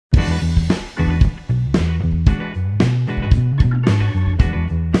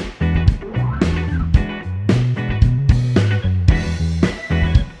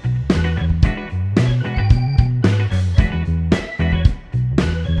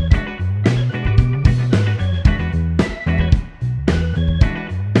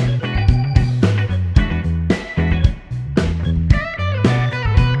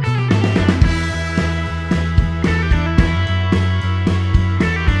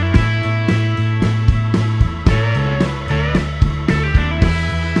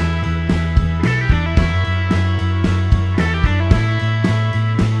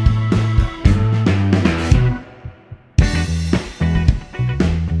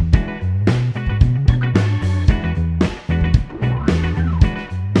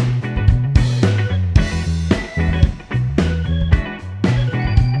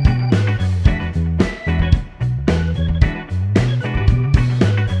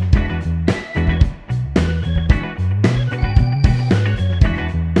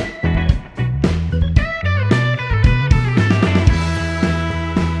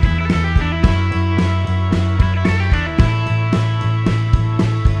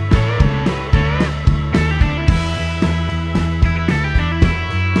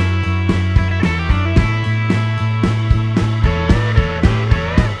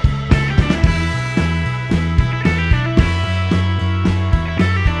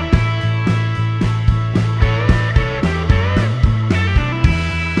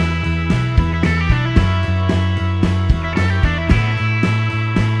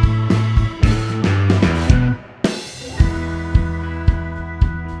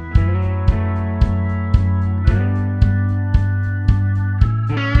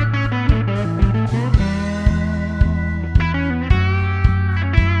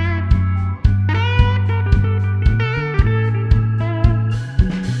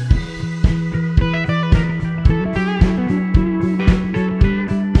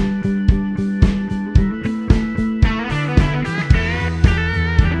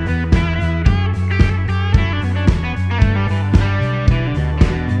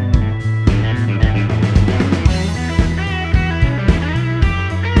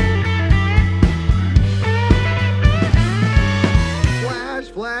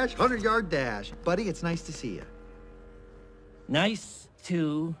100-yard dash. Buddy, it's nice to see you. Nice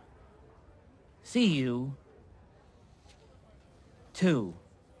to see you, too.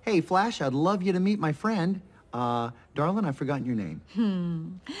 Hey, Flash, I'd love you to meet my friend. Darling, I've forgotten your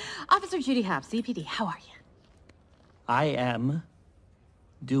name. Officer Judy Hobbs, CPD, how are you? I am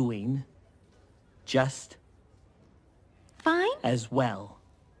doing just Fine? as well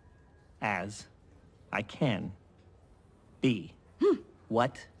as I can be.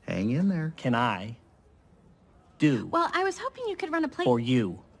 What Hang in there. can I do Well, I was hoping you could run a play... for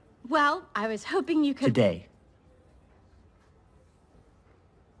you Well, I was hoping you could... today?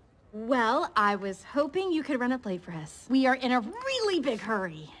 Well, I was hoping you could run a play for us. We are in a really big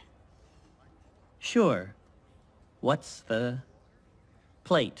hurry. Sure. What's the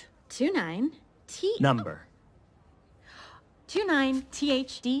plate 29 T... number? 29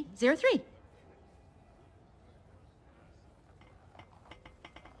 THD03.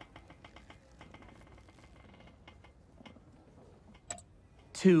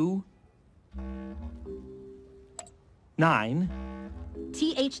 Two, 9,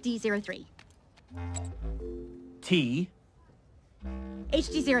 THD03. T,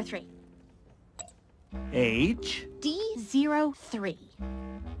 HD03. H, D03.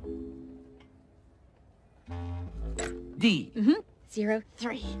 D,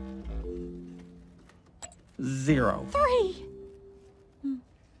 03. 0. 3.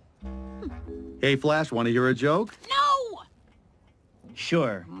 Hey, Flash, want to hear a joke? No!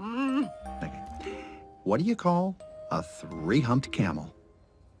 Sure. What do you call a three-humped camel?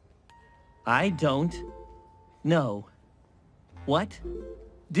 I don't know. What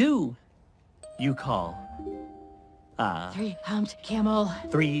do you call a Three-humped camel.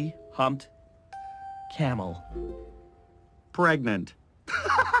 three-humped camel? Pregnant.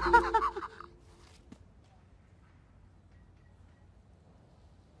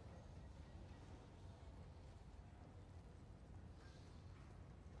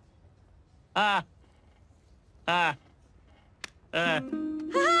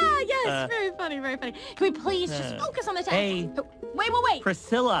 Yes, very funny, very funny. Can we please just focus on the task? Hey. Wait.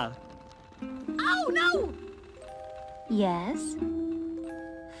 Priscilla, Oh, no! Yes?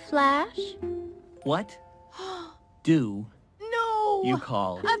 Flash? what do No! you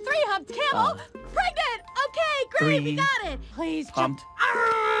call A three-humped camel? Pregnant! Okay, great, we got it! Please, humped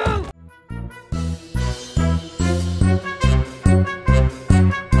Arrgh!